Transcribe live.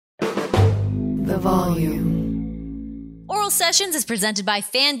the volume. Oral Sessions is presented by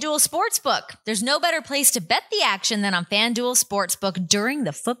FanDuel Sportsbook. There's no better place to bet the action than on FanDuel Sportsbook during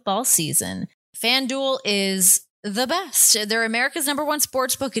the football season. FanDuel is the best. They're America's #1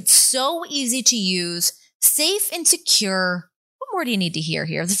 sportsbook. It's so easy to use, safe and secure. What more do you need to hear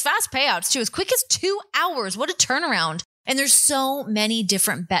here? There's fast payouts too, as quick as 2 hours. What a turnaround. And there's so many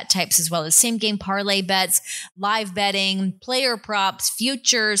different bet types as well as same game parlay bets, live betting, player props,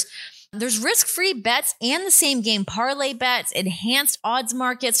 futures. There's risk-free bets and the same game parlay bets, enhanced odds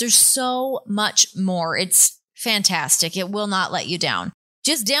markets. There's so much more. It's fantastic. It will not let you down.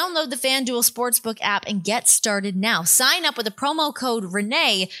 Just download the FanDuel Sportsbook app and get started now. Sign up with the promo code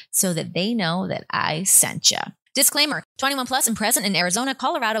Renee so that they know that I sent you. Disclaimer, 21 plus and present in Arizona,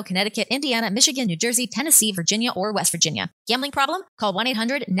 Colorado, Connecticut, Indiana, Michigan, New Jersey, Tennessee, Virginia, or West Virginia. Gambling problem? Call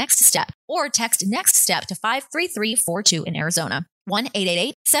 1-800-NEXT-STEP or text NEXT STEP to 53342 in Arizona.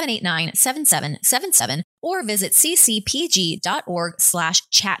 1-888-789-7777 or visit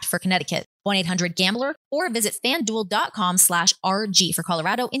ccpg.org/chat for Connecticut. 1-800-GAMBLER or visit fanduel.com/RG for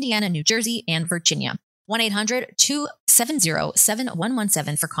Colorado, Indiana, New Jersey, and Virginia.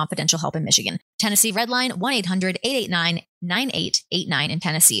 1-800-270-7117 for confidential help in Michigan. Tennessee Redline 1-800-889-9889 in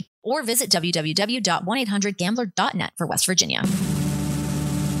Tennessee or visit www.1800gambler.net for West Virginia.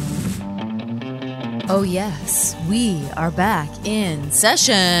 Oh yes, we are back in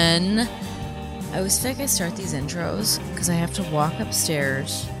session. I always feel like I start these intros because I have to walk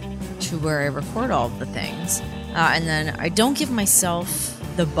upstairs to where I record all of the things. And then I don't give myself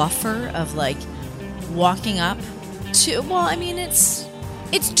the buffer of like walking up to, well, I mean, it's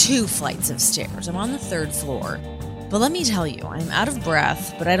 2 flights of stairs. I'm on the 3rd floor. But let me tell you, I'm out of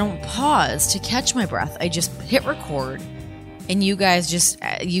breath, but I don't pause to catch my breath. I just hit record. And you guys just,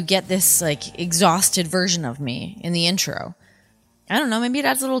 you get this like exhausted version of me in the intro. I don't know, maybe it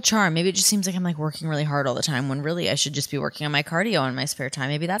adds a little charm. Maybe it just seems like I'm like working really hard all the time when really I should just be working on my cardio in my spare time.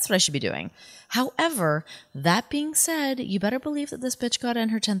 Maybe that's what I should be doing. However, that being said, you better believe that this bitch got in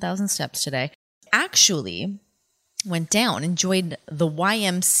her 10,000 steps today. Actually went down and joined the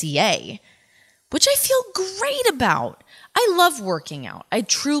YMCA, which I feel great about. I love working out. I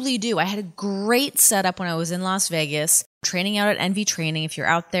truly do. I had a great setup when I was in Las Vegas, training out at NV Training. If you're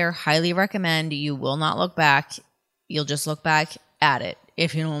out there, highly recommend. You will not look back. You'll just look back at it,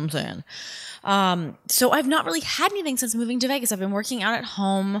 if you know what I'm saying. So I've not really had anything since moving to Vegas. I've been working out at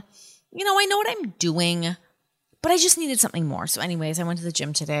home. You know, I know what I'm doing, but I just needed something more. So anyways, I went to the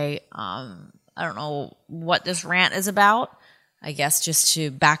gym today. I don't know what this rant is about. I guess just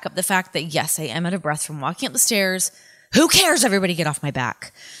to back up the fact that, yes, I am out of breath from walking up the stairs. Who cares? Everybody get off my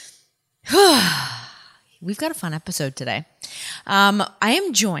back. We've got a fun episode today. I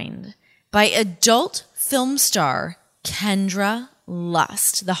am joined by adult film star Kendra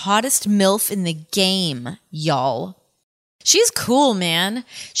Lust, the hottest MILF in the game, y'all. She's cool, man.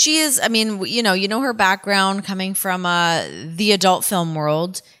 She is, I mean, you know her background coming from the adult film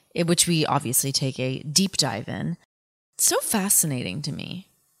world, which we obviously take a deep dive in. It's so fascinating to me.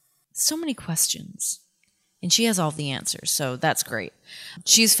 So many questions. And she has all the answers, so that's great.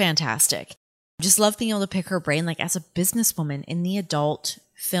 She's fantastic. Just love being able to pick her brain, like as a businesswoman in the adult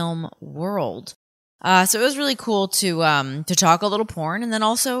film world. So it was really cool to talk a little porn and then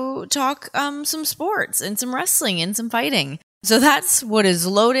also talk some sports and some wrestling and some fighting. So that's what is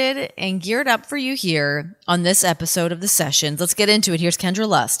loaded and geared up for you here on this episode of The Sessions. Let's get into it. Here's Kendra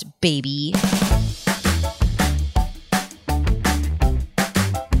Lust, baby.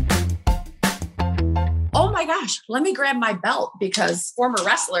 Oh my gosh, let me grab my belt because former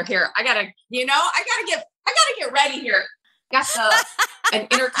wrestler here. I gotta get ready here. Got an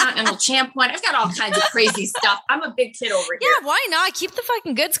Intercontinental Champ one. I've got all kinds of crazy stuff. I'm a big kid over here. Yeah, why not? Keep the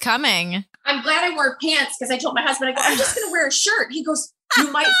fucking goods coming. I'm glad I wore pants because I told my husband, I'm just going to wear a shirt. He goes,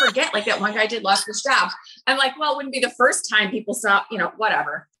 you might forget, like that one guy did lost his job. I'm like, well, it wouldn't be the first time people saw,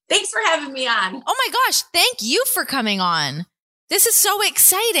 whatever. Thanks for having me on. Oh my gosh, thank you for coming on. This is so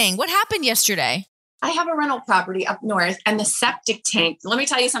exciting. What happened yesterday? I have a rental property up north and the septic tank. Let me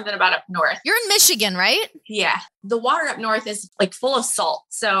tell you something about up north. You're in Michigan, right? Yeah. The water up north is like full of salt.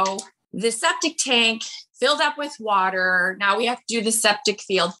 So the septic tank filled up with water. Now we have to do the septic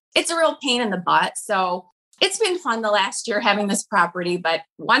field. It's a real pain in the butt. So it's been fun the last year having this property, but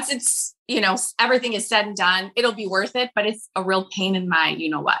once it's, everything is said and done, it'll be worth it, but it's a real pain in my,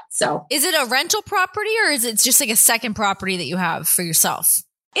 what. So is it a rental property or is it just like a second property that you have for yourself?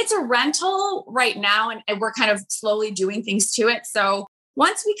 It's a rental right now, and we're kind of slowly doing things to it. So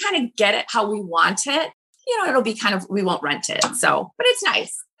once we kind of get it how we want it, it'll be we won't rent it. So, but it's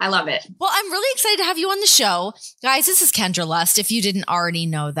nice. I love it. Well, I'm really excited to have you on the show. Guys, this is Kendra Lust, if you didn't already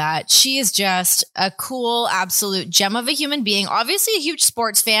know that. She is just a cool, absolute gem of a human being. Obviously a huge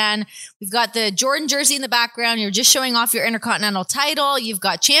sports fan. We've got the Jordan jersey in the background. You're just showing off your Intercontinental title. You've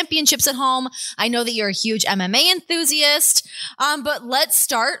got championships at home. I know that you're a huge MMA enthusiast. But let's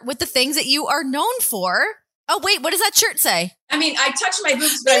start with the things that you are known for. Oh, wait, what does that shirt say? I mean, I touched my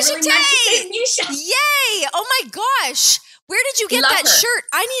boobs, but Misha I really meant to say Misha. Yay! Oh my gosh. Where did you get that shirt?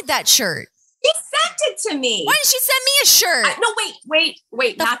 I need that shirt. She sent it to me. Why did she send me a shirt? No,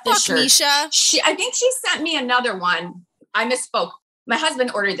 wait, not this shirt. Misha? I think she sent me another one. I misspoke. My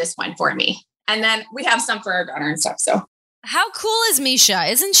husband ordered this one for me. And then we have some for our daughter and stuff. So how cool is Misha?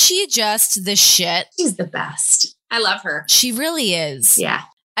 Isn't she just the shit? She's the best. I love her. She really is. Yeah.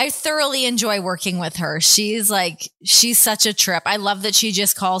 I thoroughly enjoy working with her. She's such a trip. I love that she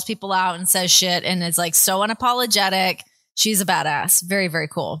just calls people out and says shit and is like so unapologetic. She's a badass. Very, very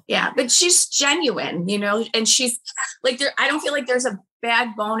cool. Yeah, but she's genuine, and she's like, I don't feel like there's a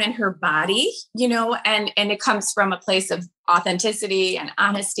bad bone in her body, and it comes from a place of authenticity and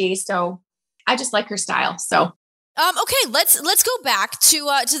honesty. So I just like her style. So okay, let's go back to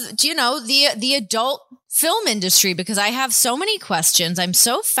the adult film industry, because I have so many questions. I'm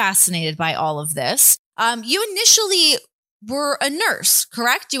so fascinated by all of this. You initially were a nurse,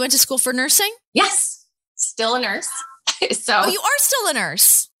 correct? You went to school for nursing? Yes, still a nurse. So you are still a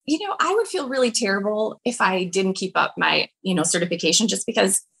nurse. I would feel really terrible if I didn't keep up my, certification, just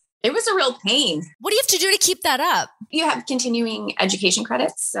because it was a real pain. What do you have to do to keep that up? You have continuing education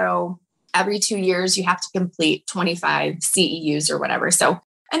credits. So every 2 years you have to complete 25 CEUs or whatever. So,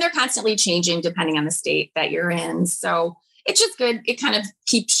 and they're constantly changing depending on the state that you're in. So it's just good. It kind of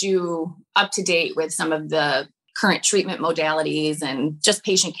keeps you up to date with some of the current treatment modalities and just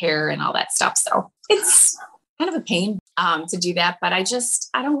patient care and all that stuff. So it's kind of a pain to do that, but I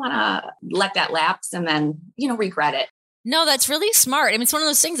don't want to let that lapse and then, regret it. No, that's really smart. I mean, it's one of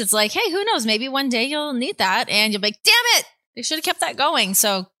those things. It's like, hey, who knows? Maybe one day you'll need that and you'll be like, damn it, they should have kept that going.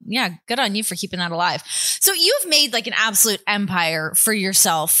 So yeah, good on you for keeping that alive. So you've made like an absolute empire for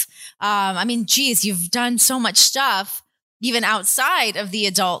yourself. I mean, geez, you've done so much stuff even outside of the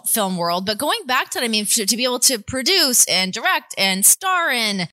adult film world. But going back to that, I mean, to be able to produce and direct and star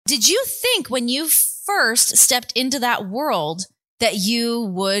in, did you think when you first stepped into that world that you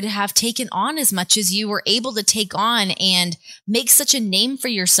would have taken on as much as you were able to take on and make such a name for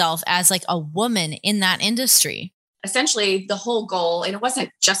yourself as like a woman in that industry? Essentially, the whole goal, and it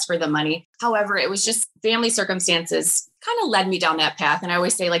wasn't just for the money. However, it was just family circumstances kind of led me down that path. And I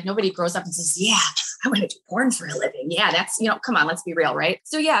always say, like, nobody grows up and says, yeah, I want to do porn for a living. Yeah, that's, come on, let's be real, right?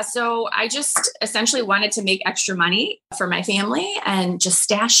 So yeah, so I just essentially wanted to make extra money for my family and just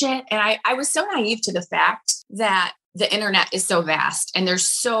stash it. And I was so naive to the fact that the internet is so vast and there's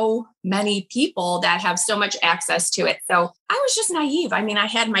so many people that have so much access to it. So I was just naive. I mean, I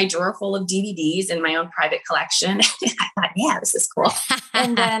had my drawer full of DVDs in my own private collection. I thought, yeah, this is cool.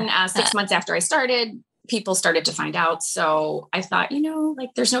 And then 6 months after I started, people started to find out. So I thought,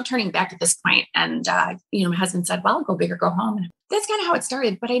 there's no turning back at this point. And, my husband said, well, go big or go home. And that's kind of how it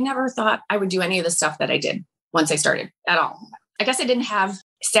started. But I never thought I would do any of the stuff that I did once I started at all. I guess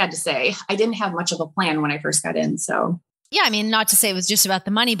sad to say, I didn't have much of a plan when I first got in. So yeah, I mean, not to say it was just about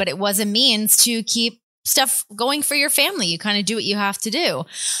the money, but it was a means to keep stuff going for your family. You kind of do what you have to do.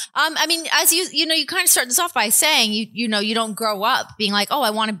 I mean, as you kind of start this off by saying, you don't grow up being like, oh,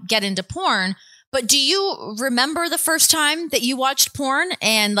 I want to get into porn. But do you remember the first time that you watched porn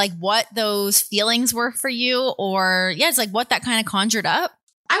and like what those feelings were for you? Or it's like what that kind of conjured up?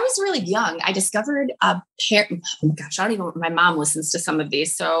 I was really young. I discovered a pair. Oh my gosh, I don't even. My mom listens to some of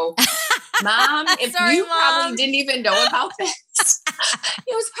these. So, Mom, if Sorry, you Mom. probably didn't even know about this,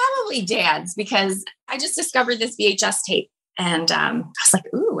 it was probably Dad's, because I just discovered this VHS tape, and I was like,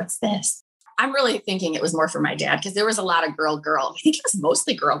 "Ooh, what's this?" I'm really thinking it was more for my dad, because there was a lot of girl. I think it was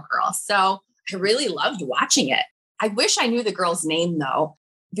mostly girl. So I really loved watching it. I wish I knew the girl's name though,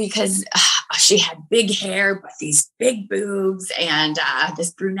 because she had big hair, but these big boobs and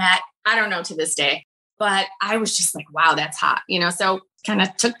this brunette. I don't know to this day, but I was just like, wow, that's hot. So kind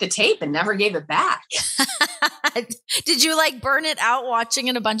of took the tape and never gave it back. Did you like burn it out watching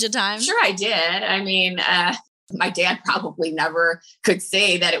it a bunch of times? Sure, I did. I mean, my dad probably never could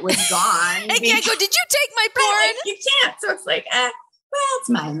say that it was gone. I can't go, did you take my porn? Like, you can't. So it's like, well, it's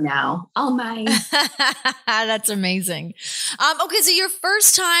mine now. All mine. That's amazing. Okay, so your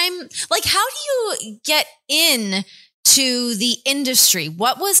first time, like, how do you get in to the industry?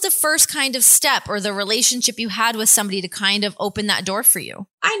 What was the first kind of step or the relationship you had with somebody to kind of open that door for you?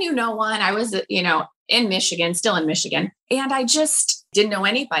 I knew no one. I was, in Michigan, still in Michigan. And I just didn't know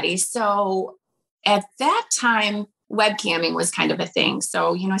anybody. So at that time, webcamming was kind of a thing.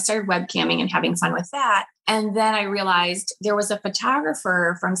 So, I started webcamming and having fun with that. And then I realized there was a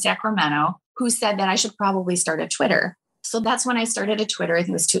photographer from Sacramento who said that I should probably start a Twitter. So that's when I started a Twitter. I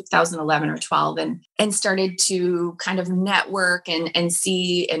think it was 2011 or 12 and started to kind of network and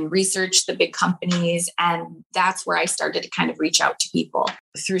see and research the big companies. And that's where I started to kind of reach out to people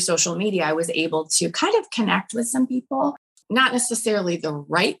through social media. I was able to kind of connect with some people, not necessarily the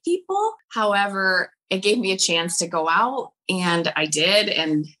right people. However, it gave me a chance to go out, and I did.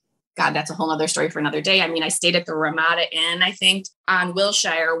 And God, that's a whole nother story for another day. I mean, I stayed at the Ramada Inn, I think, on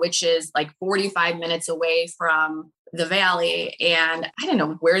Wilshire, which is like 45 minutes away from the Valley. And I didn't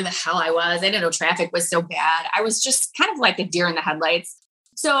know where the hell I was. I didn't know traffic was so bad. I was just kind of like a deer in the headlights.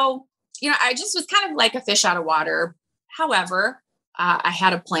 So, I just was kind of like a fish out of water. However, I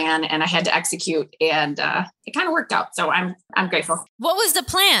had a plan and I had to execute, and it kind of worked out. So I'm grateful. What was the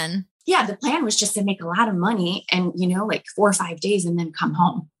plan? Yeah, the plan was just to make a lot of money and, like 4 or 5 days and then come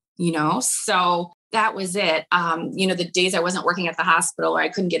home, so that was it. The days I wasn't working at the hospital or I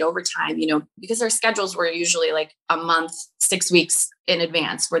couldn't get overtime, because our schedules were usually like a month, 6 weeks in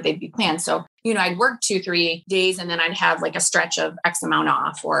advance where they'd be planned. So, I'd work 2-3 days and then I'd have like a stretch of X amount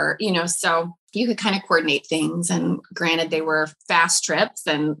off or, so you could kind of coordinate things. And granted, they were fast trips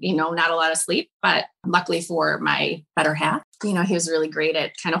and, not a lot of sleep, but luckily for my better half, he was really great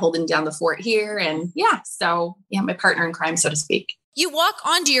at kind of holding down the fort here. And my partner in crime, so to speak. You walk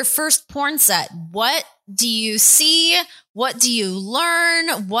onto your first porn set. What do you see? What do you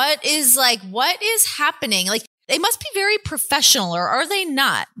learn? What is happening? Like, they must be very professional, or are they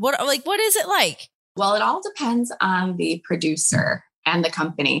not? What is it like? Well, it all depends on the producer and the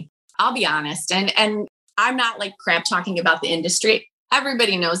company. I'll be honest. And I'm not like crap talking about the industry.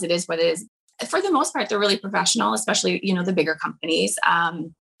 Everybody knows it is what it is. For the most part, they're really professional, especially, the bigger companies.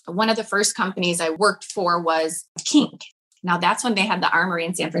 One of the first companies I worked for was Kink. Now that's when they had the Armory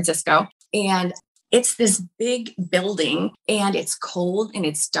in San Francisco, and it's this big building and it's cold and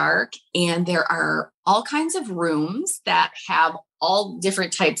it's dark. And there are all kinds of rooms that have all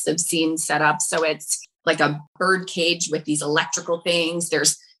different types of scenes set up. So it's like a bird cage with these electrical things.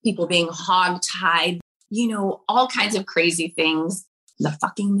 There's people being hog-tied, all kinds of crazy things. The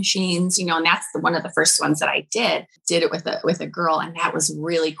fucking machines, and that's one of the first ones that I did it with a girl. And that was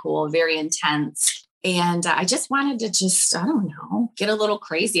really cool, very intense. And I just wanted to I don't know, get a little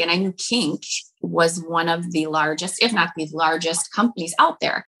crazy. And I knew Kink was one of the largest, if not the largest companies out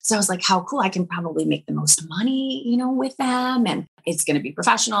there. So I was like, how cool, I can probably make the most money, with them. And it's going to be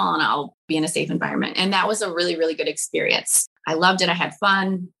professional and I'll be in a safe environment. And that was a really, really good experience. I loved it. I had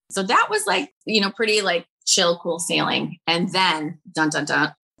fun. So that was like, pretty like chill, cool sailing. And then dun, dun,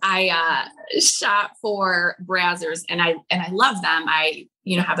 dun, I shot for Brazzers and I love them. I,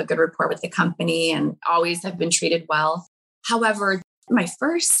 have a good rapport with the company and always have been treated well. However, my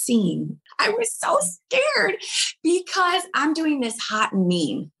first scene, I was so scared because I'm doing this hot and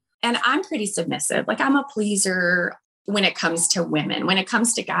mean and I'm pretty submissive. Like, I'm a pleaser when it comes to women. When it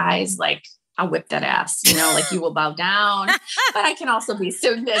comes to guys, like, I'll whip that ass, like, you will bow down, but I can also be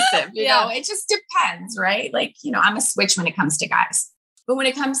submissive, you know, it just depends, right? Like, I'm a switch when it comes to guys. But when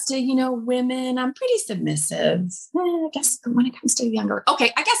it comes to, women, I'm pretty submissive. I guess when it comes to younger,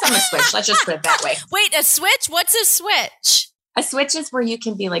 okay, I guess I'm a switch. Let's just put it that way. Wait, a switch? What's a switch? A switch is where you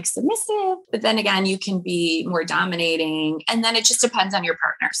can be like submissive, but then again, you can be more dominating. And then it just depends on your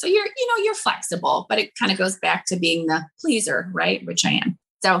partner. So you're flexible, but it kind of goes back to being the pleaser, right? Which I am.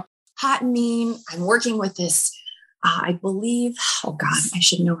 So hot and mean, I'm working with this, I believe, oh God, I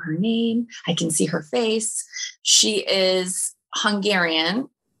should know her name. I can see her face. She is Hungarian.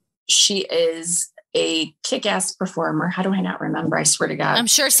 She is a kick-ass performer. How do I not remember? I swear to God. I'm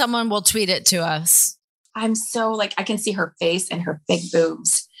sure someone will tweet it to us. I'm so I can see her face and her big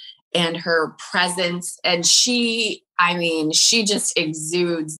boobs and her presence. And she just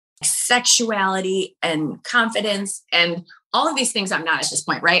exudes sexuality and confidence and all of these things I'm not at this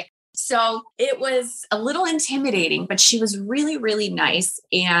point, right? So it was a little intimidating, but she was really, really nice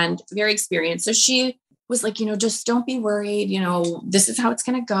and very experienced. So she was like, just don't be worried. This is how it's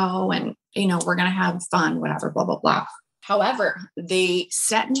going to go. And, we're going to have fun, whatever, blah, blah, blah. However, they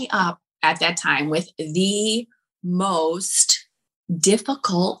set me up at that time with the most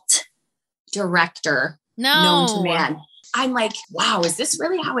difficult director known to man. I'm like, wow, is this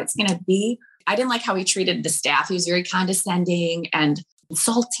really how it's going to be? I didn't like how he treated the staff. He was very condescending and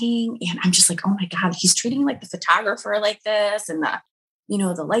insulting. And I'm just like, oh my God, he's treating like the photographer like this and the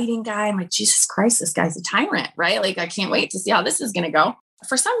lighting guy. I'm like, Jesus Christ, this guy's a tyrant, right? Like, I can't wait to see how this is going to go.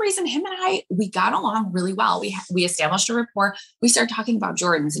 for some reason, him and I, we got along really well. We established a rapport. We started talking about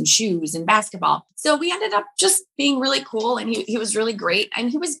Jordans and shoes and basketball. So we ended up just being really cool. And he was really great. And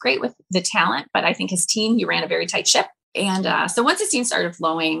he was great with the talent, but I think his team, he ran a very tight ship. And so once his team started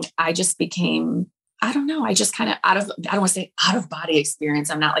flowing, I just became, I don't know, I just kind of I don't want to say out of body experience.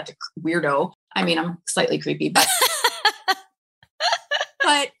 I'm not like a weirdo. I mean, I'm slightly creepy, but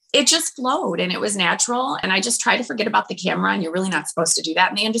but it just flowed and it was natural. And I just try to forget about the camera. And you're really not supposed to do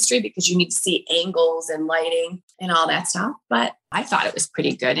that in the industry because you need to see angles and lighting and all that stuff. But I thought it was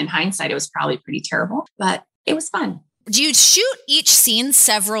pretty good. In hindsight, it was probably pretty terrible, but it was fun. Do you shoot each scene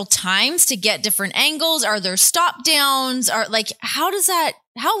several times to get different angles? Are there stop downs? Are like, how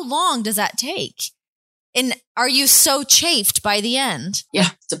long does that take? And are you so chafed by the end? Yeah,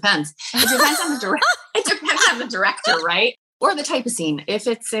 it depends. It depends on the director. It depends on the director, right? Or the type of scene. If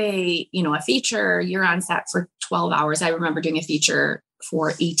it's a feature, you're on set for 12 hours. I remember doing a feature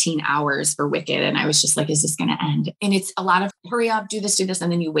for 18 hours for Wicked. And I was just like, is this going to end? And it's a lot of hurry up, do this.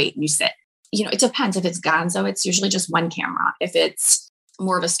 And then you wait and you sit. It depends. If it's Gonzo, it's usually just one camera. If it's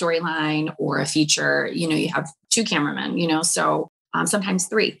more of a storyline or a feature, you have two cameramen, so sometimes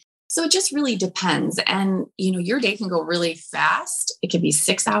three. So it just really depends. And, your day can go really fast. It could be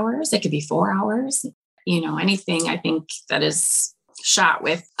 6 hours. It could be 4 hours. Anything I think that is shot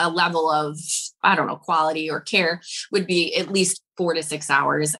with a level of, I don't know, quality or care would be at least 4 to 6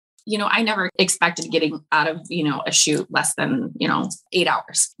 hours. I never expected getting out of, a shoot less than, 8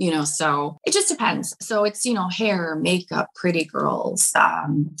 hours, so it just depends. So it's, hair, makeup, pretty girls,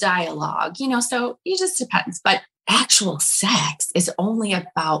 dialogue, so it just depends. But actual sex is only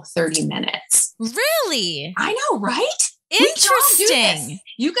about 30 minutes. Really? I know, right? Interesting.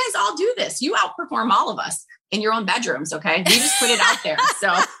 You guys all do this. You outperform all of us in your own bedrooms. Okay. We just put it out there.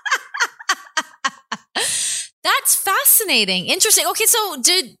 So that's fascinating. Interesting. Okay. So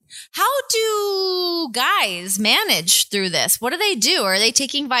how do guys manage through this? What do they do? Are they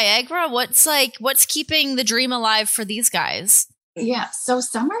taking Viagra? What's keeping the dream alive for these guys? Yeah. So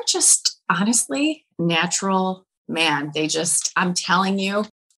some are just honestly natural, man. I'm telling you,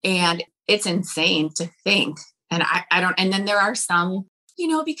 and it's insane to think. And I don't, and then there are some,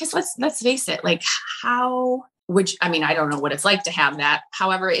 because let's face it, like I don't know what it's like to have that.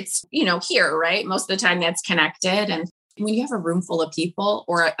 However, it's, here, right? Most of the time that's connected. And when you have a room full of people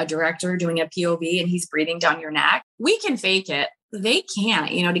or a director doing a POV and he's breathing down your neck, we can fake it. They can't,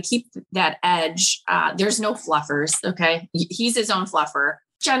 to keep that edge. There's no fluffers. Okay. He's his own fluffer.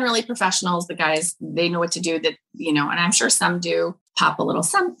 Generally professionals, the guys, they know what to do that, and I'm sure some do pop a little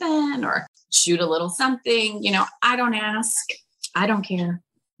something or shoot a little something, I don't ask. I don't care.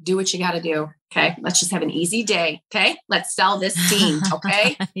 Do what you got to do. Okay. Let's just have an easy day. Okay. Let's sell this scene.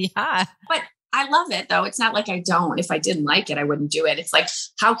 Okay. Yeah. But I love it though. It's not like I don't. If I didn't like it, I wouldn't do it. It's like,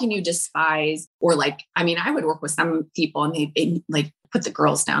 how can you despise or I would work with some people and they put the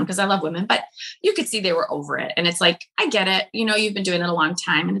girls down because I love women, but you could see they were over it. And it's like, I get it. You've been doing it a long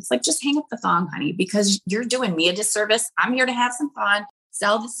time. And it's like, just hang up the thong, honey, because you're doing me a disservice. I'm here to have some fun,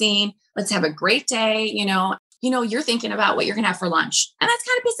 sell the scene. Let's have a great day. You're thinking about what you're going to have for lunch. And that's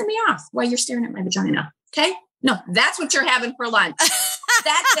kind of pissing me off while you're staring at my vagina. Okay. No, that's what you're having for lunch.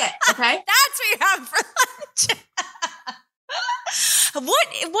 That's it. Okay. That's what you're having for lunch.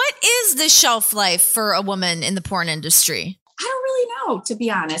 What is the shelf life for a woman in the porn industry? I don't really know, to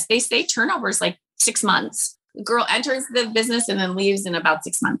be honest. They say turnover is like 6 months. The girl enters the business and then leaves in about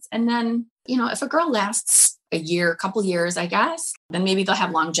 6 months. And then, if a girl lasts a year, a couple years, I guess, then maybe they'll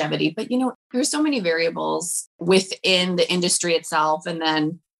have longevity. But, there's so many variables within the industry itself. And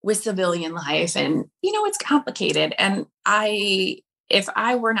then with civilian life and, it's complicated. And if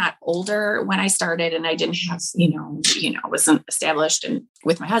I were not older when I started and I didn't have, wasn't established and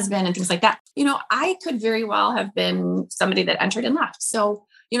with my husband and things like that, I could very well have been somebody that entered and left. So,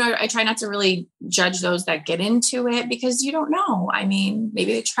 I try not to really judge those that get into it because you don't know. I mean,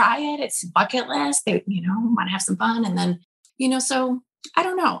 maybe they try it. It's bucket list. They, want to have some fun. And then, so I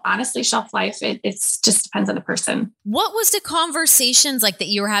don't know. Honestly, shelf life, it's just depends on the person. What was the conversations like that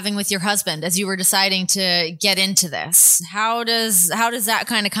you were having with your husband as you were deciding to get into this? How does that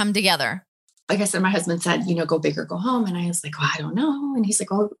kind of come together? Like I said, my husband said, go big or go home. And I was like, well, I don't know. And he's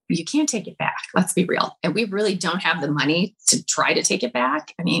like, well, you can't take it back. Let's be real. And we really don't have the money to try to take it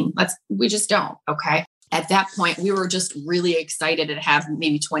back. I mean, we just don't. Okay. At that point, we were just really excited to have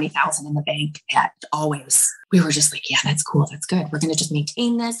maybe 20,000 in the bank always. We were just like, yeah, that's cool. That's good. We're going to just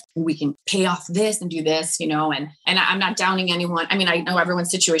maintain this. We can pay off this and do this, and I'm not downing anyone. I mean, I know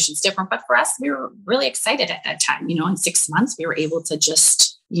everyone's situation is different, but for us, we were really excited at that time. In 6 months, we were able to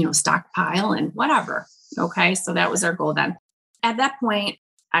just, stockpile and whatever. Okay. So that was our goal then. at that point,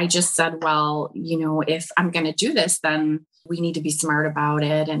 I just said, well, if I'm going to do this, then we need to be smart about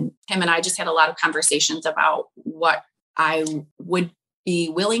it. And him and I just had a lot of conversations about what I would be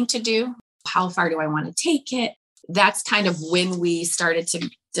willing to do. How far do I want to take it? That's kind of when we started to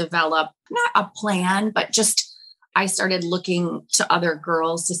develop not a plan, but just I started looking to other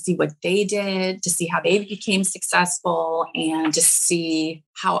girls to see what they did, to see how they became successful, and to see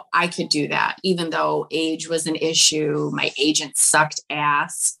how I could do that. Even though age was an issue, my agent sucked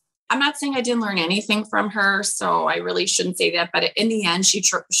ass. I'm not saying I didn't learn anything from her, so I really shouldn't say that. But in the end, she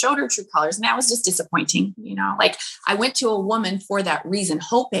showed her true colors, and that was just disappointing. Like I went to a woman for that reason,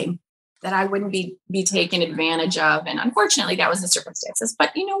 hoping that I wouldn't be taken advantage of. And unfortunately, that was the circumstances. But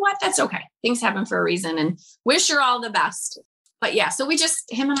you know what? That's okay. Things happen for a reason, and wish her all the best. But yeah, so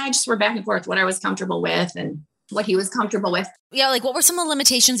him and I just were back and forth what I was comfortable with and what he was comfortable with. Yeah, like what were some of the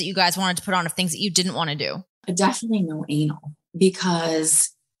limitations that you guys wanted to put on of things that you didn't want to do? Definitely no anal,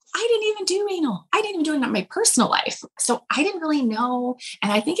 because I didn't even do anal. I didn't even do it in my personal life. So I didn't really know.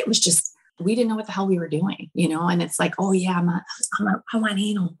 And I think it was just, we didn't know what the hell we were doing, and it's like, oh yeah, I want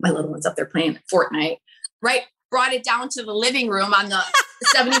anal. My little one's up there playing Fortnite, right? Brought it down to the living room on the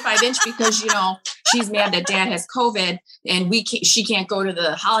 75-inch because, she's mad that dad has COVID and she can't go to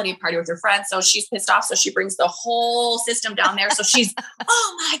the holiday party with her friends. So she's pissed off. So she brings the whole system down there. So she's,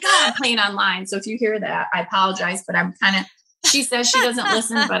 oh my God, playing online. So if you hear that, I apologize, but she says she doesn't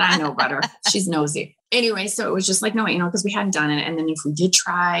listen, but I know better. She's nosy. Anyway, so it was just like, no, because we hadn't done it. And then if we did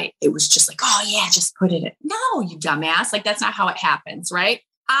try, it was just like, oh yeah, just put it in. No, you dumbass. Like, that's not how it happens, right?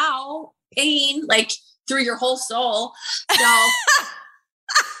 Ow, pain, like through your whole soul. So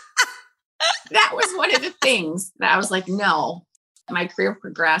that was one of the things that I was like, no, my career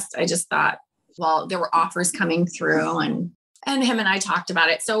progressed. I just thought, well, there were offers coming through and him and I talked about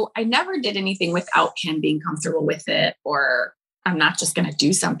it. So I never did anything without him being comfortable with it, or I'm not just going to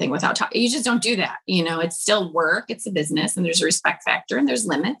do something without talking. You just don't do that. It's still work. It's a business, and there's a respect factor and there's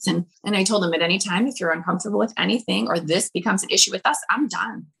limits. And I told him at any time, if you're uncomfortable with anything, or this becomes an issue with us, I'm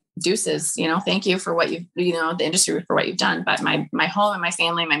done. Deuces, thank you for what you've, the industry for what you've done. But my home and my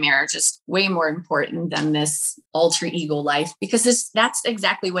family, my marriage is way more important than this alter ego life, because that's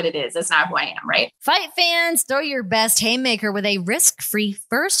exactly what it is. That's not who I am, right? Fight fans, throw your best haymaker with a risk-free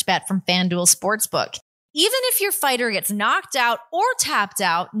first bet from FanDuel Sportsbook. Even if your fighter gets knocked out or tapped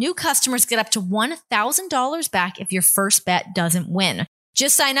out, new customers get up to $1,000 back if your first bet doesn't win.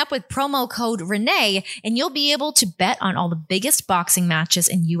 Just sign up with promo code Renee and you'll be able to bet on all the biggest boxing matches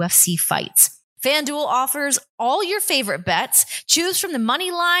and UFC fights. FanDuel offers all your favorite bets. Choose from the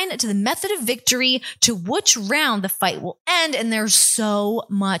money line to the method of victory to which round the fight will end, and there's so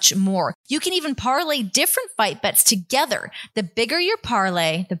much more. You can even parlay different fight bets together. The bigger your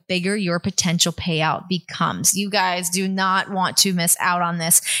parlay, the bigger your potential payout becomes. You guys do not want to miss out on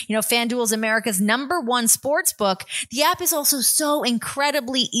this. FanDuel is America's #1 sports book. The app is also so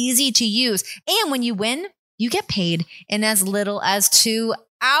incredibly easy to use. And when you win, you get paid in as little as 2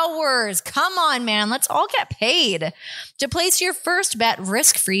 hours. Come on, man. Let's all get paid. To place your first bet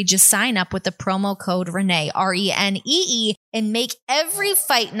risk-free, just sign up with the promo code Renee, RENEE, and make every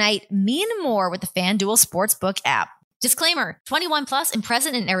fight night mean more with the FanDuel Sportsbook app. Disclaimer, 21 plus and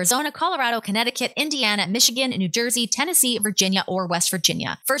present in Arizona, Colorado, Connecticut, Indiana, Michigan, New Jersey, Tennessee, Virginia, or West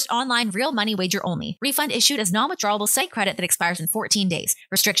Virginia. First online real money wager only. Refund issued as non-withdrawable site credit that expires in 14 days.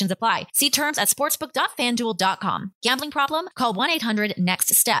 Restrictions apply. See terms at sportsbook.fanduel.com. Gambling problem? Call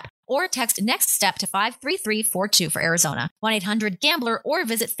 1-800-NEXT-STEP. or text NEXT STEP to 53342 for Arizona, 1-800-GAMBLER, or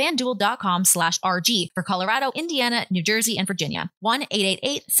visit fanduel.com/RG for Colorado, Indiana, New Jersey, and Virginia,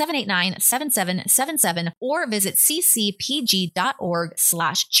 1-888-789-7777, or visit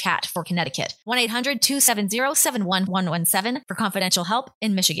ccpg.org/chat for Connecticut, 1-800-270-71117 for confidential help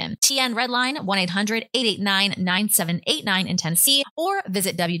in Michigan, TN Redline, 1-800-889-9789 in Tennessee, or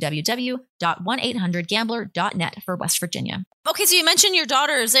visit www.1800gambler.net for West Virginia. Okay, so you mentioned your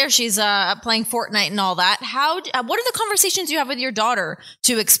daughter is there. She's playing Fortnite and all that. What are the conversations you have with your daughter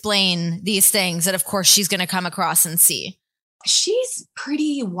to explain these things that, of course, she's going to come across and see? She's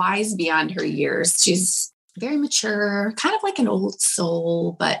pretty wise beyond her years. She's very mature, kind of like an old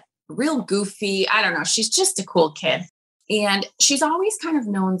soul, but real goofy. I don't know. She's just a cool kid. And she's always kind of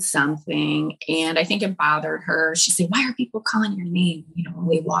known something. And I think it bothered her. She'd say, "Why are people calling your name?" When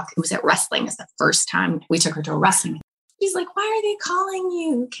we walked, it was at wrestling. It's the first time we took her to a wrestling. She's like, "Why are they calling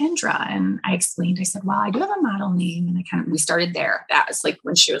you Kendra?" And I explained, I said, "Well, I do have a model name." And we started there. That was like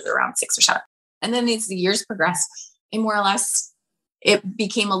when she was around 6 or 7. And then as the years progressed, and more or less, it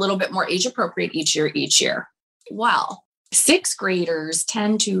became a little bit more age appropriate each year. Well, sixth graders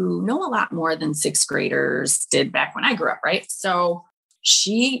tend to know a lot more than sixth graders did back when I grew up, right? So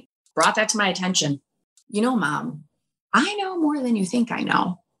she brought that to my attention. Mom, I know more than you think I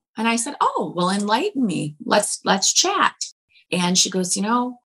know. And I said, oh, well, enlighten me. Let's chat. And she goes,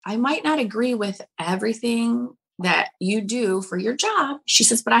 I might not agree with everything that you do for your job. She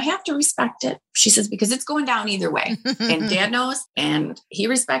says, but I have to respect it. She says, because it's going down either way. And Dad knows and he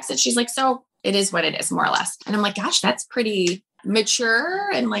respects it. She's like, so it is what it is, more or less. And I'm like, gosh, that's pretty mature.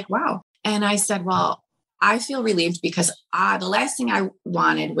 And like, wow. And I said, well, I feel relieved because the last thing I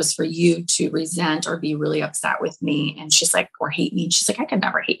wanted was for you to resent or be really upset with me. And she's like, or hate me. She's like, I could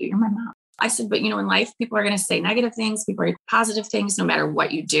never hate you. You're my mom. I said, but in life, people are going to say negative things. People are positive things, no matter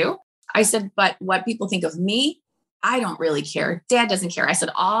what you do. I said, but what people think of me, I don't really care. Dad doesn't care. I said,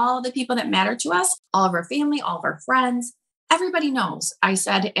 all the people that matter to us, all of our family, all of our friends, everybody knows. I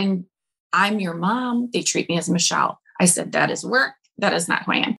said, and I'm your mom. They treat me as Michelle. I said, that is work. That is not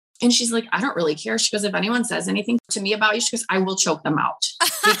who I am. And she's like, I don't really care. She goes, if anyone says anything to me about you, she goes, I will choke them out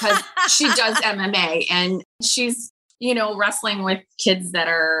because she does MMA and she's, wrestling with kids that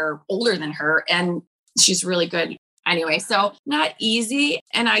are older than her. And she's really good. Anyway, so not easy.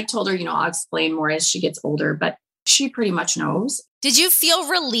 And I told her, I'll explain more as she gets older, but she pretty much knows. Did you feel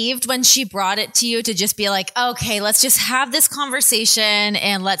relieved when she brought it to you to just be like, okay, let's just have this conversation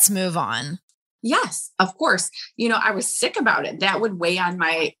and let's move on? Yes, of course. I was sick about it. That would weigh on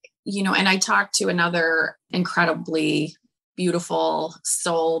my, and I talked to another incredibly beautiful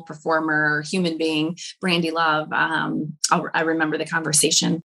soul performer, human being, Brandy Love. I remember the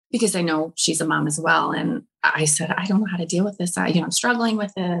conversation because I know she's a mom as well. And I said, I don't know how to deal with this. I'm struggling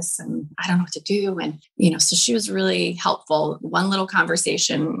with this and I don't know what to do. And, so she was really helpful. One little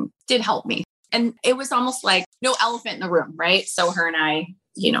conversation did help me. And it was almost like no elephant in the room, right? So her and I,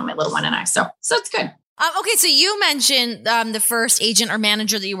 my little one and I, so it's good. Okay, so you mentioned the first agent or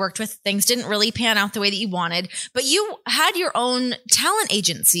manager that you worked with, things didn't really pan out the way that you wanted, but you had your own talent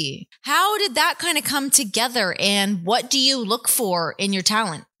agency. How did that kind of come together and what do you look for in your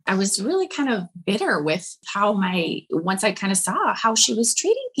talent? I was really kind of bitter with once I kind of saw how she was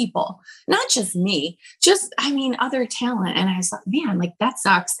treating people, not just me, other talent. And I was like, man, like that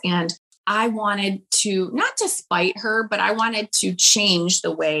sucks. And I wanted to, not to spite her, but I wanted to change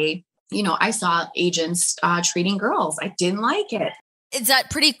the way I saw agents treating girls. I didn't like it. Is that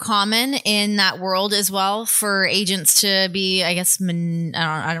pretty common in that world as well for agents to be, I guess,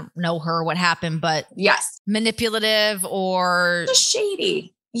 I don't know her, what happened, but yes, manipulative or just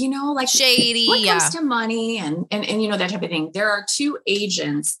shady, like shady. When it comes to money and that type of thing. There are two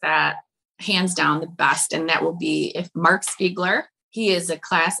agents that hands down the best. And that will be if Mark Spiegler. He is a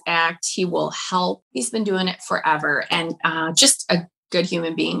class act. He will help. He's been doing it forever and just a good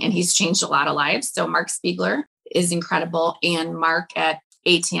human being. And he's changed a lot of lives. So Mark Spiegler is incredible and Mark at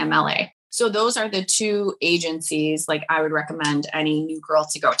ATMLA. So those are the two agencies like I would recommend any new girl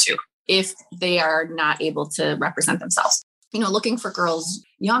to go to if they are not able to represent themselves. Looking for girls,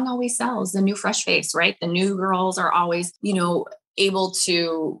 young always sells, the new fresh face, right? The new girls are always, able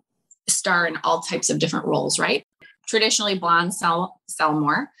to star in all types of different roles, right? Traditionally blondes sell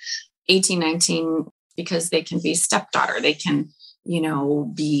more, 18, 19, because they can be stepdaughter. They can,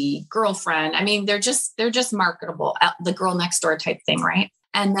 be girlfriend. I mean, they're just marketable, the girl next door type thing. Right.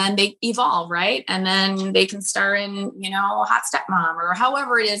 And then they evolve. Right. And then they can star in, Hot Stepmom or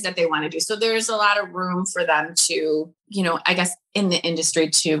however it is that they want to do. So there's a lot of room for them to, I guess in the industry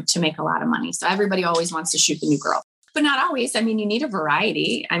to make a lot of money. So everybody always wants to shoot the new girl, but not always. I mean, you need a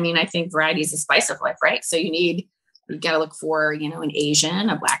variety. I mean, I think variety is the spice of life, right? So you got to look for, an Asian,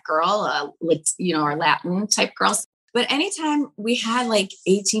 a Black girl, or Latin type girls. But anytime we had like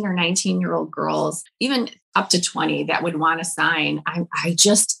 18 or 19-year-old girls, even up to 20 that would want to sign,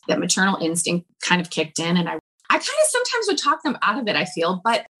 that maternal instinct kind of kicked in. And I kind of sometimes would talk them out of it, I feel.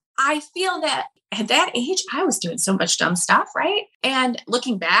 But I feel that at that age, I was doing so much dumb stuff, right? And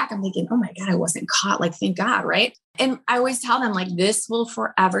looking back, I'm thinking, oh my God, I wasn't caught. Like, thank God, right? And I always tell them, like, this will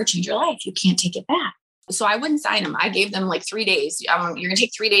forever change your life. You can't take it back. So I wouldn't sign them. I gave them like 3 days. You're going to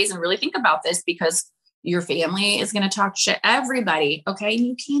take 3 days and really think about this because your family is going to talk shit. Everybody. Okay. And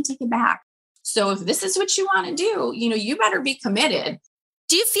you can't take it back. So if this is what you want to do, you better be committed.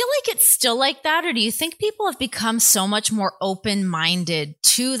 Do you feel like it's still like that? Or do you think people have become so much more open-minded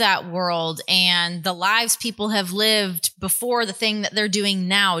to that world and the lives people have lived before the thing that they're doing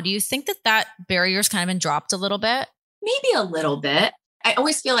now? Do you think that barrier's kind of been dropped a little bit? Maybe a little bit. I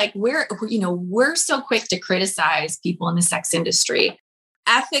always feel like we're so quick to criticize people in the sex industry.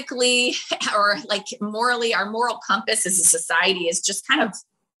 Ethically or like morally, our moral compass as a society is just kind of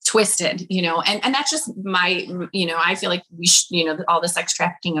twisted, and that's just my, I feel like we should, all the sex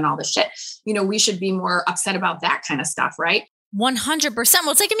trafficking and all this shit, we should be more upset about that kind of stuff, right? 100%.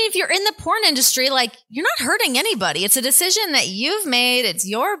 Well, it's like, I mean, if you're in the porn industry, like you're not hurting anybody. It's a decision that you've made. It's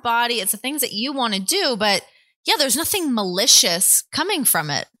your body. It's the things that you want to do. But yeah, there's nothing malicious coming from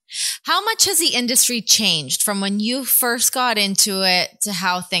it. How much has the industry changed from when you first got into it to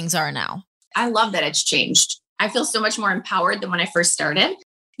how things are now? I love that it's changed. I feel so much more empowered than when I first started.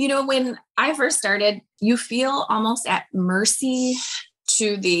 When I first started, you feel almost at mercy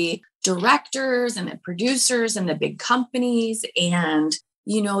to the directors and the producers and the big companies. And,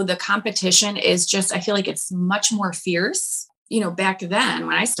 the competition is just, I feel like it's much more fierce. Back then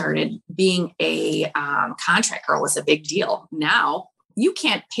when I started, being a contract girl was a big deal. Now you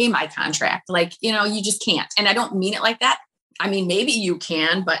can't pay my contract. Like, you just can't. And I don't mean it like that. I mean, maybe you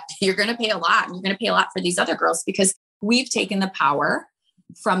can, but you're going to pay a lot. And you're going to pay a lot for these other girls because we've taken the power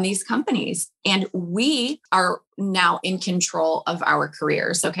from these companies and we are now in control of our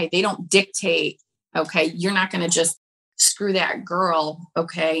careers. Okay. They don't dictate, okay, you're not going to just screw that girl,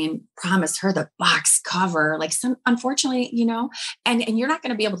 okay, and promise her the box cover. Like unfortunately, and you're not going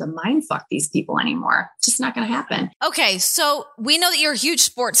to be able to mind fuck these people anymore. It's just not going to happen. Okay. So we know that you're a huge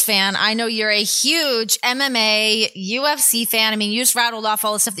sports fan. I know you're a huge MMA, UFC fan. I mean, you just rattled off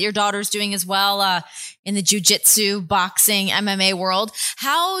all the stuff that your daughter's doing as well, in the jiu-jitsu, boxing, MMA world.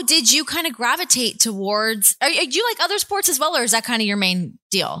 How did you kind of gravitate towards, do you like other sports as well? Or is that kind of your main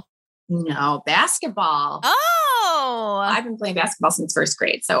deal? No, basketball. Oh, I've been playing basketball since first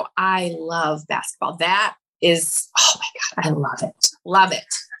grade. So I love basketball. That is, oh my God, I love it. Love it.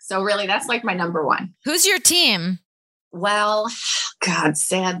 So really, that's like my number one. Who's your team? Well, God,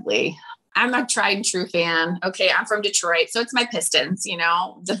 sadly, I'm a tried and true fan. Okay. I'm from Detroit. So it's my Pistons,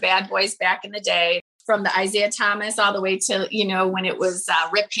 the bad boys back in the day. From the Isaiah Thomas all the way to, when it was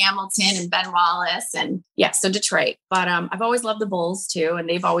Rip Hamilton and Ben Wallace and so Detroit. But I've always loved the Bulls too. And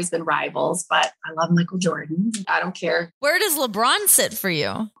they've always been rivals, but I love Michael Jordan. I don't care. Where does LeBron sit for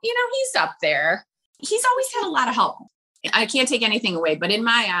you? He's up there. He's always had a lot of help. I can't take anything away, but in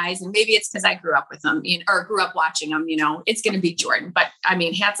my eyes, and maybe it's because I grew up with him or grew up watching him, it's going to be Jordan. But I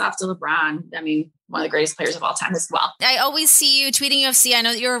mean, hats off to LeBron. I mean, one of the greatest players of all time as well. I always see you tweeting UFC. I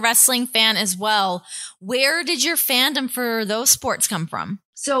know that you're a wrestling fan as well. Where did your fandom for those sports come from?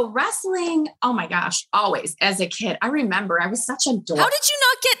 So wrestling, oh my gosh, always as a kid. I remember I was such a dork. How did you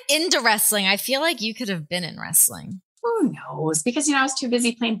not get into wrestling? I feel like you could have been in wrestling. Who knows? Because, I was too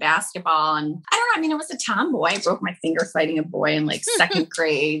busy playing basketball and I don't know. I mean, I was a tomboy. I broke my finger fighting a boy in like second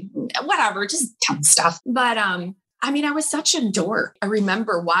grade, whatever, just dumb stuff. But, I mean, I was such a dork. I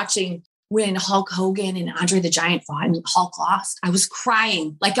remember watching when Hulk Hogan and Andre the Giant fought and Hulk lost. I was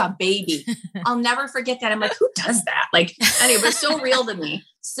crying like a baby. I'll never forget that. I'm like, who does that? Like, anyway, it was so real to me.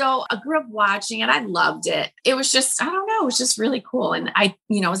 So I grew up watching it. I loved it. It was just, I don't know, it was just really cool. And I,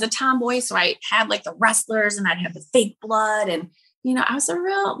 was a tomboy. So I had like the wrestlers and I'd have the fake blood and, I was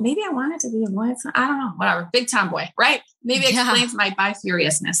maybe I wanted to be a boy. I don't know, whatever. Big tomboy, right? Maybe it explains my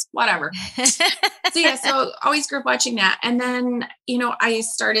bi-furiousness, whatever. So always grew up watching that. And then, I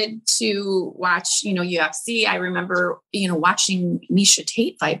started to watch, UFC. I remember, watching Misha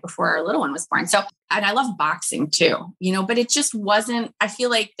Tate fight before our little one was born. So, and I love boxing too, but it just wasn't, I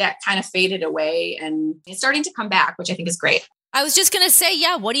feel like that kind of faded away and it's starting to come back, which I think is great. I was just going to say,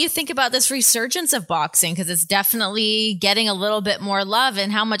 what do you think about this resurgence of boxing? Because it's definitely getting a little bit more love.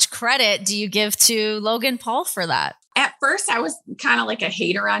 And how much credit do you give to Logan Paul for that? At first, I was kind of like a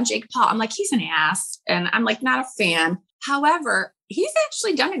hater on Jake Paul. I'm like, he's an ass. And I'm like, not a fan. However, he's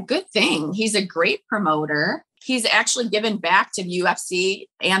actually done a good thing. He's a great promoter. He's actually given back to the UFC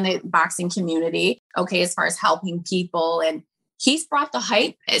and the boxing community, okay, as far as helping people. And he's brought the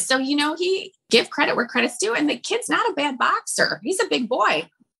hype. So, he give credit where credit's due. And the kid's not a bad boxer. He's a big boy.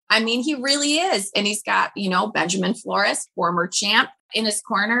 I mean, he really is. And he's got, Benjamin Flores, former champ, in his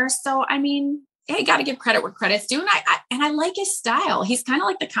corner. So, I mean, hey, got to give credit where credit's due. And I like his style. He's kind of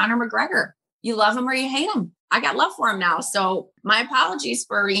like the Conor McGregor. You love him or you hate him. I got love for him now. So my apologies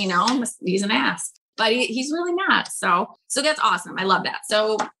for, he's an ass. But he's really not. So that's awesome. I love that.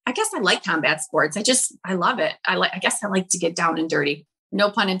 So I guess I like combat sports. I love it. I guess I like to get down and dirty. No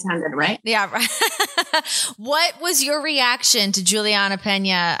pun intended, right? Yeah. Right. What was your reaction to Juliana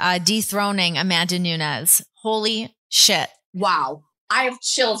Pena dethroning Amanda Nunes? Holy shit. Wow. I have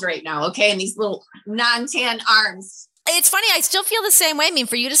chills right now. Okay. And these little non-tan arms. It's funny. I still feel the same way. I mean,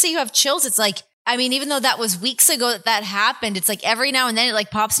 for you to say you have chills, it's like, I mean, even though that was weeks ago that happened, it's like every now and then it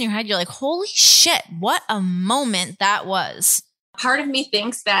like pops in your head. You're like, holy shit, what a moment that was. Part of me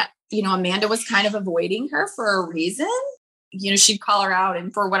thinks that, Amanda was kind of avoiding her for a reason. she'd call her out,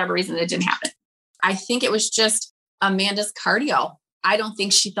 and for whatever reason, it didn't happen. I think it was just Amanda's cardio. I don't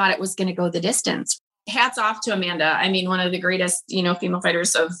think she thought it was going to go the distance. Hats off to Amanda. I mean, one of the greatest, female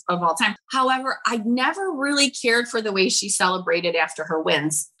fighters of all time. However, I never really cared for the way she celebrated after her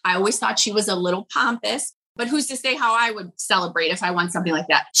wins. I always thought she was a little pompous, but who's to say how I would celebrate if I won something like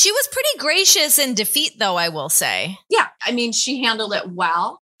that? She was pretty gracious in defeat, though, I will say. Yeah. I mean, she handled it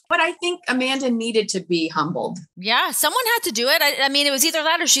well, but I think Amanda needed to be humbled. Yeah. Someone had to do it. I mean, it was either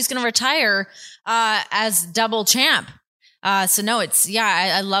that or she's going to retire as double champ. So no,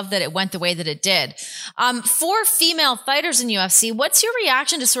 I love that it went the way that it did. For female fighters in UFC, what's your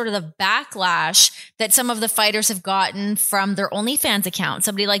reaction to sort of the backlash that some of the fighters have gotten from their OnlyFans account?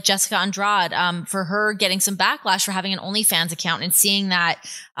 Somebody like Jessica Andrade, for her getting some backlash for having an OnlyFans account and seeing that,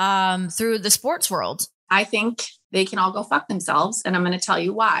 through the sports world. I think they can all go fuck themselves. And I'm going to tell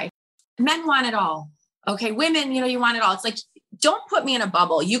you why. Men want it all. Okay. Women, you want it all. It's like, don't put me in a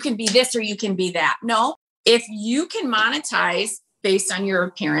bubble. You can be this or you can be that. No. If you can monetize based on your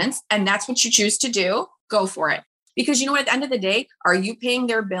appearance and that's what you choose to do, go for it. Because at the end of the day, are you paying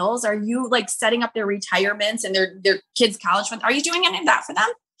their bills? Are you like setting up their retirements and their kids' college funds? Are you doing any of that for them?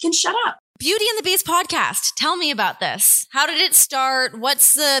 You can shut up. Beauty and the Beast podcast. Tell me about this. How did it start?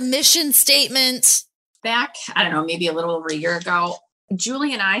 What's the mission statement? Back, I don't know, maybe a little over a year ago,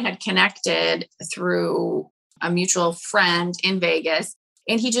 Julie and I had connected through a mutual friend in Vegas.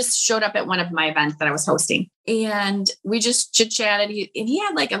 And he just showed up at one of my events that I was hosting. And we just chit-chatted. And he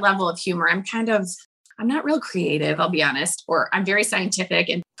had like a level of humor. I'm not real creative, I'll be honest. Or I'm very scientific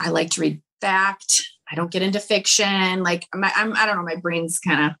and I like to read fact. I don't get into fiction. Like I don't know, my brain's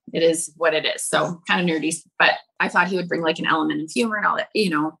it is what it is. So kind of nerdy. But I thought he would bring like an element of humor and all that,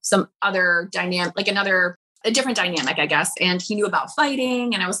 some other dynamic, like a different dynamic, I guess. And he knew about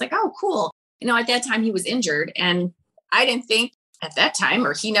fighting. And I was like, oh, cool. At that time he was injured. And I didn't think at that time,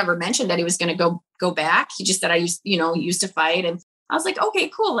 or he never mentioned that he was going to go back. He just said, I used to fight. And I was like, okay,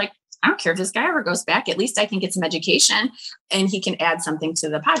 cool. Like, I don't care if this guy ever goes back, at least I can get some education and he can add something to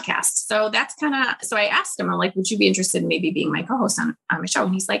the podcast. So that's so I asked him, I'm like, would you be interested in maybe being my co-host on my show?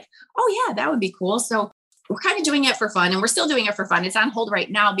 And he's like, oh yeah, that would be cool. So we're kind of doing it for fun and we're still doing it for fun. It's on hold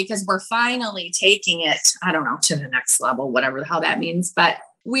right now because we're finally taking it, I don't know, to the next level, whatever the hell that means. But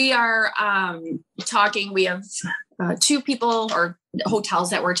we are talking, we have 2 people or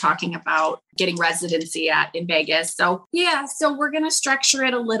hotels that we're talking about getting residency at in Vegas. So yeah, so we're going to structure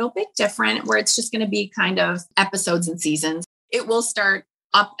it a little bit different where it's just going to be kind of episodes and seasons. It will start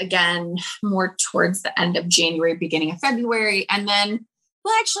up again more towards the end of January, beginning of February. And then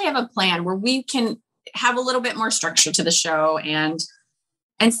we'll actually have a plan where we can have a little bit more structure to the show. And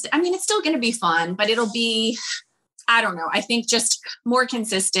I mean, it's still going to be fun, but it'll be, I don't know, I think just more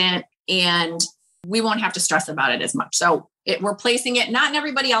consistent and we won't have to stress about it as much. So we're placing it not in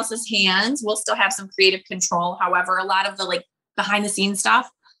everybody else's hands. We'll still have some creative control. However, a lot of the like behind the scenes stuff,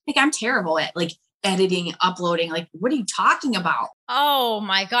 like I'm terrible at like editing, uploading. Like, what are you talking about? Oh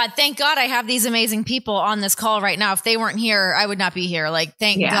my God. Thank God I have these amazing people on this call right now. If they weren't here, I would not be here. Like,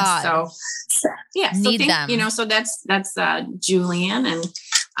 thank God. So need them. So that's Julian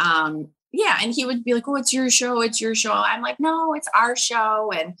and, yeah. And he would be like, oh, it's your show. It's your show. I'm like, no, it's our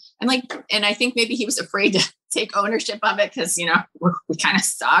show. And I think maybe he was afraid to take ownership of it because, we kind of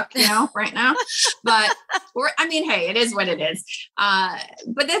suck, right now, but hey, it is what it is.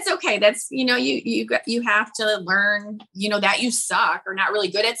 But that's okay. That's, you have to learn, that you suck or not really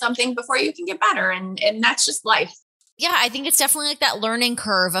good at something before you can get better. And that's just life. Yeah, I think it's definitely like that learning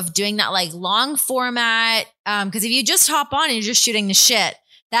curve of doing that like long format. Because if you just hop on and you're just shooting the shit,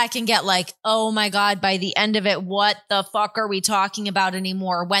 that can get like, oh my God, by the end of it, what the fuck are we talking about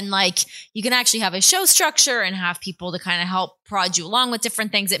anymore? When like you can actually have a show structure and have people to kind of help prod you along with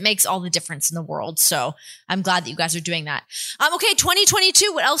different things. It makes all the difference in the world. So I'm glad that you guys are doing that. Okay,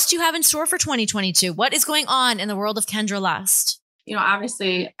 2022. What else do you have in store for 2022? What is going on in the world of Kendra Lust?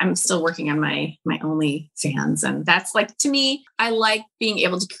 Obviously I'm still working on my OnlyFans. And that's like, to me, I like being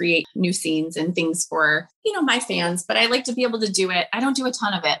able to create new scenes and things for, my fans, but I like to be able to do it. I don't do a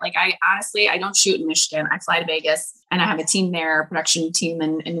ton of it. Like I don't shoot in Michigan. I fly to Vegas and I have a team there, a production team.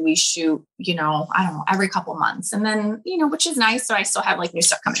 And we shoot, I don't know, every couple months. And then, which is nice. So I still have like new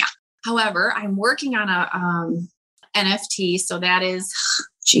stuff coming out. However, I'm working on a NFT. So that is,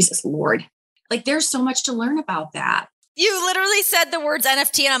 Jesus Lord, like there's so much to learn about that. You literally said the words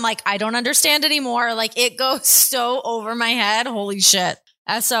NFT and I'm like, I don't understand anymore. Like it goes so over my head. Holy shit.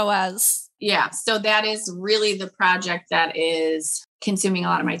 SOS. Yeah. So that is really the project that is consuming a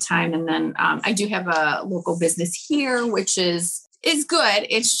lot of my time. And then I do have a local business here, which is is good.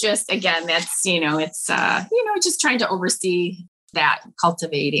 It's just, again, that's, it's, just trying to oversee that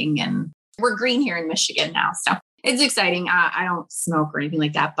cultivating, and we're green here in Michigan now. So it's exciting. I don't smoke or anything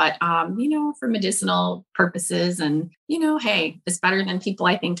like that, but, for medicinal purposes, and, hey, it's better than people,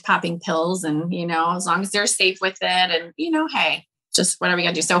 I think, popping pills, and, as long as they're safe with it, and, hey, just whatever you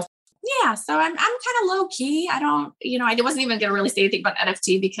gotta do. So yeah, so I'm kind of low key. I don't, I wasn't even going to really say anything about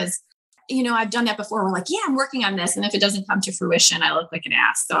NFT because, I've done that before. We're like, yeah, I'm working on this. And if it doesn't come to fruition, I look like an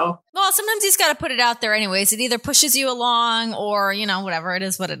ass. So, well, sometimes you just got to put it out there anyways. It either pushes you along or, whatever it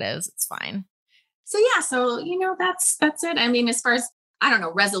is, what it is. It's fine. So yeah, so, that's it. I mean, as far as, I don't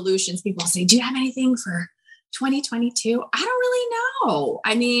know, resolutions, people say, do you have anything for 2022? I don't really know.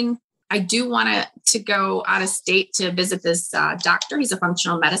 I mean, I do want to go out of state to visit this doctor. He's a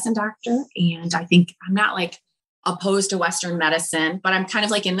functional medicine doctor. And I think I'm not like opposed to Western medicine, but I'm kind of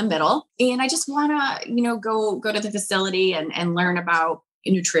like in the middle. And I just want to, go to the facility and learn about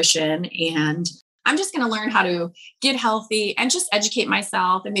nutrition. And I'm just going to learn how to get healthy and just educate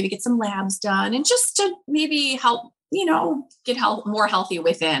myself and maybe get some labs done and just to maybe help, get more healthy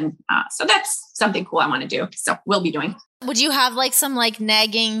within. So that's something cool I want to do. So we'll be doing. Would you have like some like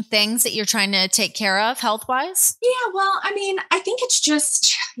nagging things that you're trying to take care of health-wise? Yeah, well, I mean, I think it's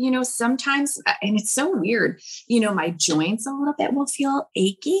just, sometimes, and it's so weird, my joints a little bit will feel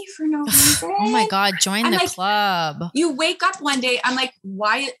achy for no reason. Oh my God, join the club. You wake up one day, I'm like,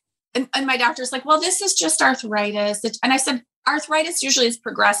 why? And my doctor's like, well, this is just arthritis. And I said, arthritis usually is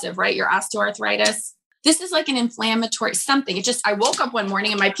progressive, right? Your osteoarthritis. This is like an inflammatory something. I woke up one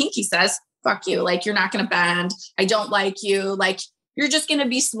morning and my pinky says, fuck you. Like, you're not going to bend. I don't like you. Like, you're just going to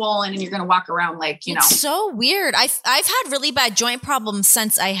be swollen and you're going to walk around like, It's so weird. I've had really bad joint problems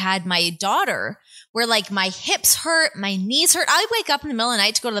since I had my daughter, where like my hips hurt, my knees hurt. I wake up in the middle of the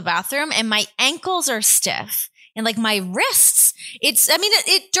night to go to the bathroom and my ankles are stiff. And like my wrists, it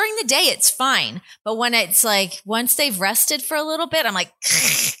during the day, it's fine. But when it's like, once they've rested for a little bit, I'm like,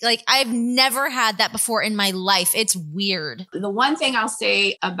 like I've never had that before in my life. It's weird. The one thing I'll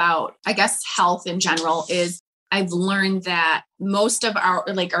say about, I guess, health in general is I've learned that most of our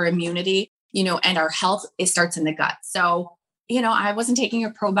immunity, and our health, it starts in the gut. So, I wasn't taking a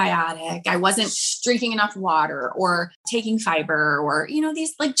probiotic. I wasn't drinking enough water or taking fiber or,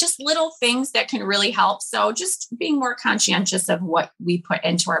 these like just little things that can really help. So just being more conscientious of what we put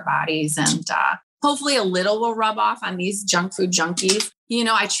into our bodies, and hopefully a little will rub off on these junk food junkies.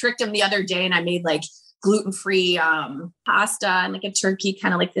 I tricked them the other day and I made like gluten-free pasta and like a turkey,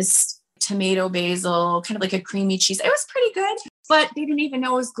 kind of like this tomato basil, kind of like a creamy cheese. It was pretty good, but they didn't even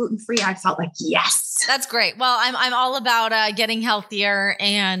know it was gluten-free. I felt like, yes. That's great. Well, I'm all about getting healthier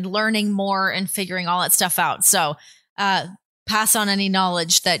and learning more and figuring all that stuff out. So pass on any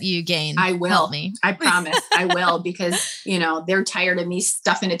knowledge that you gain. I will. Help me. I promise I will, because, they're tired of me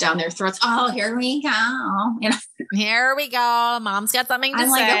stuffing it down their throats. Oh, here we go. Here we go. Mom's got something to say. I'm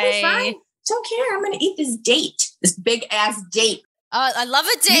like, okay, fine. Don't care. I'm going to eat this date, this big ass date. I love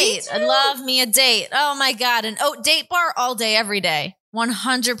a date. I love me a date. Oh my God. An oat date bar all day, every day.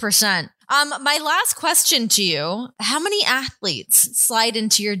 100%. My last question to you, how many athletes slide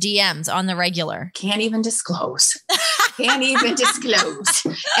into your DMs on the regular? Can't even disclose. And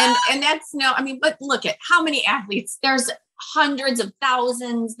that's but look at how many athletes. There's hundreds of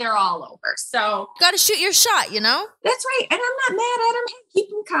thousands. They're all over. So got to shoot your shot, That's right. And I'm not mad at them. Hey, keep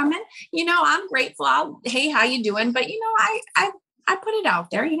them coming. I'm grateful. Hey, how you doing? But I put it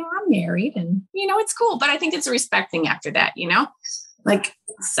out there, I'm married and, it's cool. But I think it's a respect thing after that,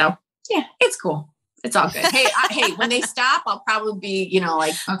 so yeah, it's cool. It's all good. Hey, when they stop, I'll probably be,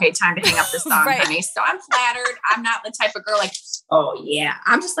 okay, time to hang up the song, right, honey. So I'm flattered. I'm not the type of girl like, oh yeah.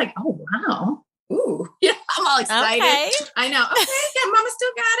 I'm just like, oh, wow. Ooh, yeah, I'm all excited. Okay. I know. Okay, yeah, Mama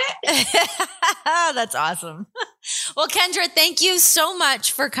still got it. That's awesome. Well, Kendra, thank you so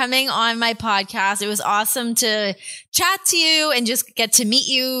much for coming on my podcast. It was awesome to chat to you and just get to meet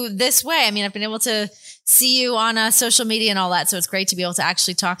you this way. I mean, I've been able to see you on social media and all that. So it's great to be able to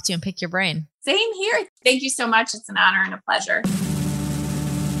actually talk to you and pick your brain. Same here. Thank you so much. It's an honor and a pleasure.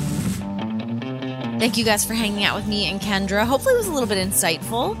 Thank you guys for hanging out with me and Kendra. Hopefully it was a little bit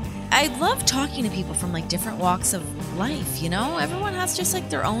insightful. I love talking to people from like different walks of life, Everyone has just like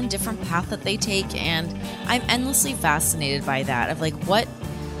their own different path that they take, and I'm endlessly fascinated by that, of like what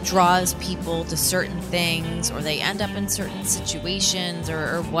draws people to certain things, or they end up in certain situations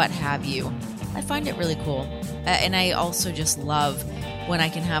or what have you. I find it really cool. And I also just love when I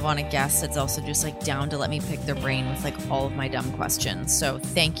can have on a guest that's also just like down to let me pick their brain with like all of my dumb questions. So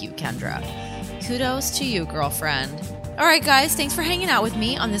thank you, Kendra. Kudos to you, girlfriend. All right, guys, thanks for hanging out with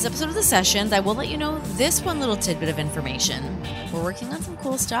me on this episode of The Sessions. I will let you know this one little tidbit of information. We're working on some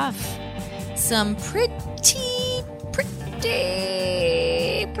cool stuff. Some pretty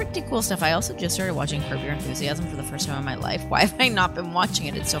cool stuff. I also just started watching Curb Your Enthusiasm for the first time in my life. Why have I not been watching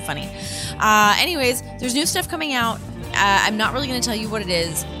it? It's so funny. Anyways, there's new stuff coming out. I'm not really going to tell you what it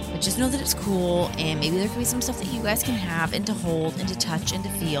is, but just know that it's cool, and maybe there could be some stuff that you guys can have and to hold and to touch and to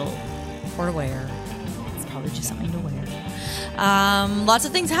feel or to wear. It's probably just something to wear. Lots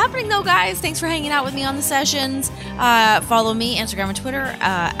of things happening though, guys. Thanks for hanging out with me on The Sessions. Follow me, Instagram and Twitter,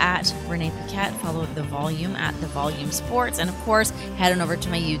 at Renee Paquette. Follow The Volume at The Volume Sports. And of course, head on over to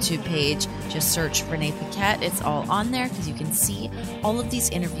my YouTube page. Just search Renee Paquette. It's all on there because you can see all of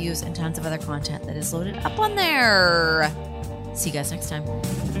these interviews and tons of other content that is loaded up on there. See you guys next time.